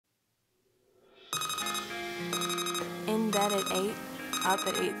In bed at 8, up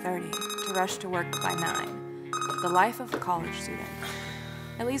at 8:30, to rush to work by 9. The life of a college student.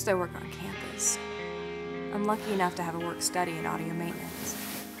 At least I work on campus. I'm lucky enough to have a work-study in audio maintenance.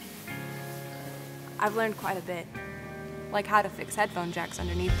 I've learned quite a bit, like how to fix headphone jacks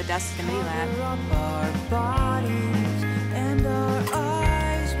underneath the desk in the lab.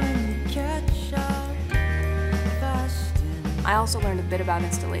 I also learned a bit about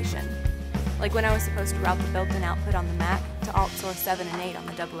installation, like when I was supposed to route the built-in output on the Mac to Alt Source 7 and 8 on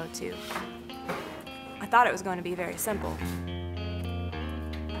the 002. I thought it was going to be very simple,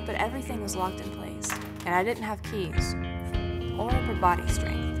 but everything was locked in place, and I didn't have keys or upper body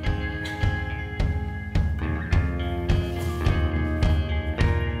strength.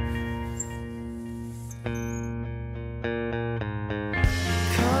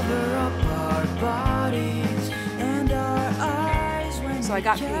 So I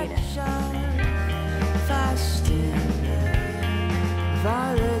got creative.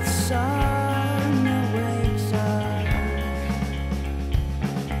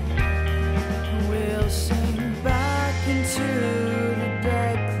 We'll sing back into the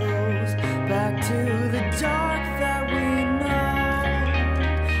bedclothes, back to the dark that we know.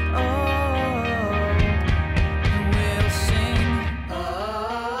 Oh, we'll sing.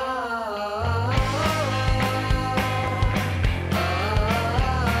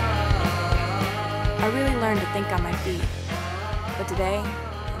 I really learned to think on my feet, but today,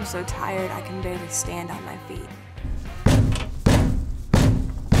 I'm so tired I can barely stand on my feet.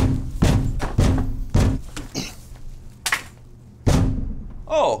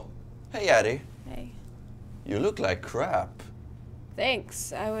 Oh, hey Addie. Hey. You look like crap.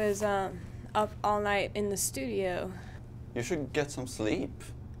 Thanks. I was up all night in the studio. You should get some sleep.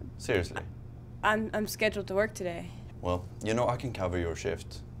 Seriously. I'm scheduled to work today. Well, you know I can cover your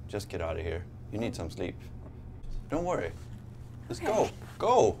shift. Just get out of here. You need some sleep. Don't worry. Just go.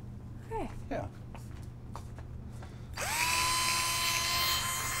 Go. Okay. Yeah.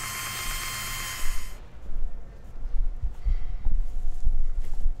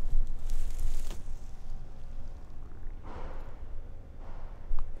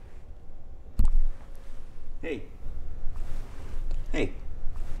 Hey. Hey.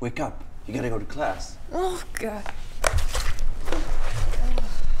 Wake up. You gotta go to class. Oh, God.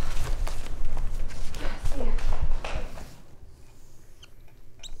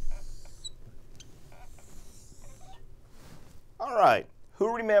 All right,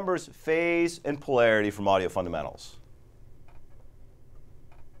 who remembers phase and polarity from audio fundamentals?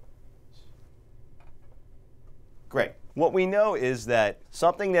 Great. What we know is that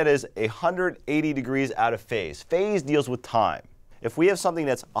something that is 180 degrees out of phase deals with time. If we have something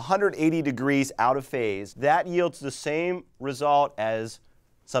that's 180 degrees out of phase, that yields the same result as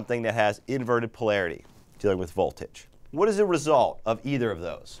something that has inverted polarity, dealing with voltage. What is the result of either of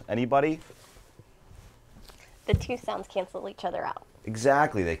those? Anybody? The two sounds cancel each other out.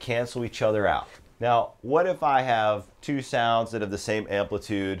 Exactly, they cancel each other out. Now, what if I have two sounds that have the same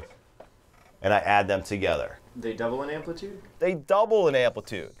amplitude and I add them together? They double in amplitude? They double in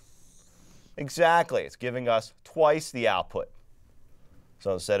amplitude. Exactly, it's giving us twice the output.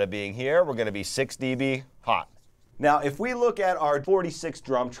 So instead of being here, we're going to be 6 dB hot. Now, if we look at our 46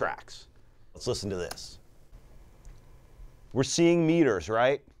 drum tracks, let's listen to this. We're seeing meters,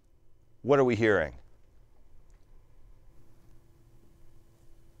 right? What are we hearing?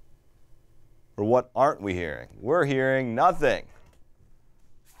 Or what aren't we hearing? We're hearing nothing.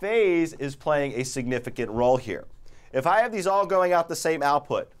 Phase is playing a significant role here. If I have these all going out the same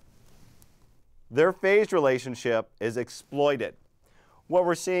output, their phase relationship is exploited. What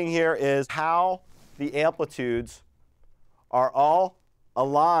we're seeing here is how the amplitudes are all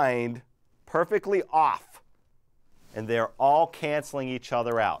aligned perfectly off, and they're all canceling each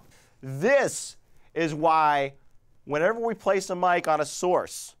other out. This is why whenever we place a mic on a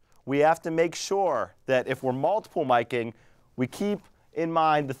source, we have to make sure that if we're multiple miking, we keep in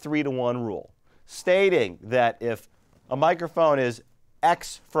mind the 3-to-1 rule, stating that if a microphone is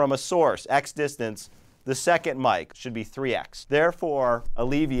X from a source, X distance, the second mic should be 3X, therefore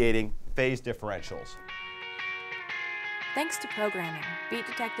alleviating phase differentials. Thanks to programming, Beat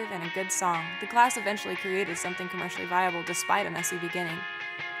Detective, and a good song, the class eventually created something commercially viable despite a messy beginning.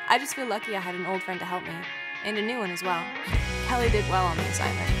 I just feel lucky I had an old friend to help me, and a new one as well. Kelly did well on the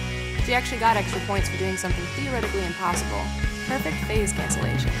assignment. She actually got extra points for doing something theoretically impossible: perfect phase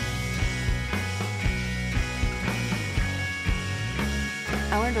cancellation.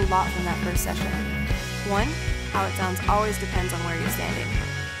 I learned a lot from that first session. 1, how it sounds always depends on where you're standing.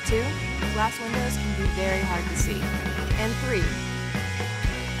 2, glass windows can be very hard to see. And 3,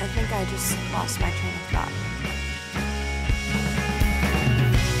 I think I just lost my train of thought.